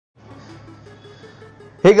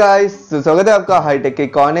Hey guys, तो स्वागत है आपका हाईटेक के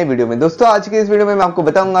कॉर्नर वीडियो में। दोस्तों आज के इस वीडियो में मैं आपको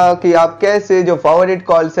बताऊंगा कि आप कैसे जो फॉरवर्डेड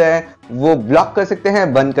कॉल्स हैं वो ब्लॉक कर सकते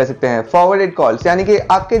हैं, बंद कर सकते हैं। फॉरवर्डेड कॉल्स यानी कि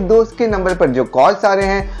आपके दोस्त के नंबर पर जो कॉल्स आ रहे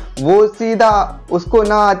हैं वो सीधा उसको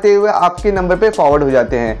ना आते हुए आपके नंबर पे फॉरवर्ड हो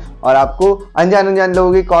जाते हैं और आपको अनजान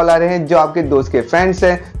लोगों के कॉल आ रहे हैं जो आपके दोस्त के फ्रेंड्स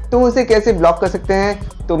हैं, तो उसे कैसे ब्लॉक कर सकते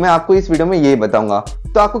हैं तो मैं आपको इस वीडियो में ये बताऊंगा।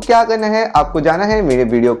 तो आपको क्या करना है, आपको जाना है मेरे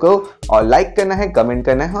वीडियो को और लाइक करना है, कमेंट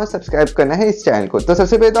करना है और सब्सक्राइब करना है इस चैनल को। तो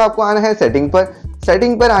सबसे पहले तो आपको आना है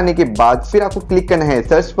सेटिंग पर आने के बाद फिर आपको क्लिक करना है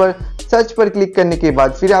सर्च पर क्लिक करने के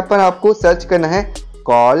बाद फिर यहाँ पर आपको सर्च करना है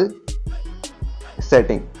कॉल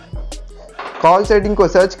सेटिंग को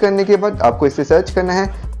सर्च करने के बाद आपको इसे सर्च करना है,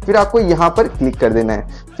 फिर आपको यहाँ पर क्लिक कर देना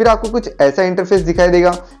है। फिर आपको कुछ ऐसा इंटरफेस दिखाई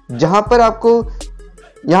देगा जहां पर आपको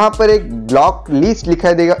यहाँ पर एक ब्लॉक लिस्ट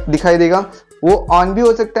दिखाई देगा। वो ऑन भी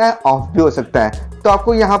हो सकता है, ऑफ भी हो सकता है। तो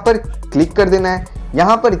आपको यहाँ पर क्लिक कर देना है।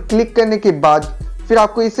 यहाँ पर क्लिक करने के बाद फिर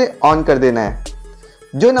आपको इसे ऑन कर देना है।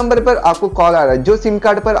 जो नंबर पर आपको कॉल आ रहा है, जो सिम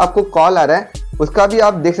कार्ड पर आपको कॉल आ रहा है उसका भी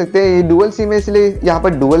आप देख सकते हैं। ये डुअल सिम है इसलिए यहाँ पर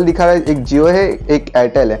डुअल दिखा रहा है, एक जियो है एक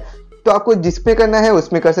एयरटेल है। तो आपको जिस पे करना है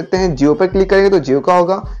उसमें कर सकते हैं। जियो पर क्लिक करेंगे तो जियो का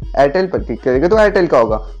होगा, एयरटेल पर क्लिक करेंगे तो एयरटेल का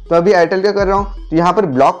होगा। तो अभी एयरटेल का कर रहा हूँ। तो यहाँ पर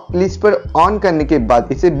ब्लॉक लिस्ट पर ऑन करने के बाद,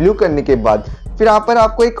 इसे ब्लू करने के बाद फिर यहाँ पर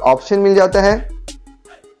आपको एक ऑप्शन मिल जाता है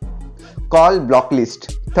call block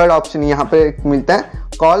list. Third option यहाँ पर मिलता है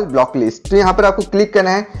कॉल ब्लॉक लिस्ट। तो यहाँ पर आपको क्लिक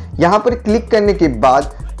करना है। यहाँ पर क्लिक करने के बाद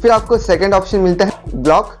फिर आपको सेकेंड ऑप्शन मिलता है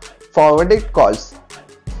ब्लॉक फॉरवर्डेड कॉल्स।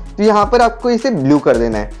 तो यहाँ पर आपको इसे ब्लू कर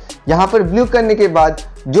देना है। यहाँ पर ब्लू करने के बाद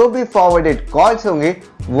जो भी फॉरवर्डेड कॉल्स होंगे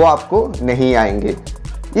वो आपको नहीं आएंगे।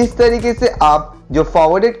 इस तरीके से आप जो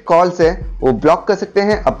फॉरवर्डेड कॉल्स है वो ब्लॉक कर सकते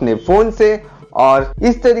हैं अपने फोन से और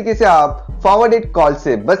इस तरीके से आप फॉरवर्डेड कॉल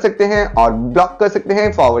से बच सकते हैं और ब्लॉक कर सकते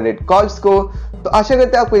हैं फॉरवर्डेड कॉल्स को। तो आशा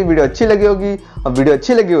करते हैं आपको ये वीडियो अच्छी लगी होगी। और वीडियो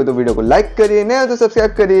अच्छी लगी हो तो वीडियो को लाइक करिए, नया तो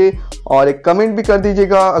सब्सक्राइब करिए और एक कमेंट भी कर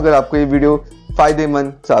दीजिएगा अगर आपको ये वीडियो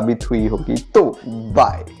फायदेमंद साबित हुई होगी। तो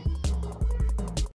बाय।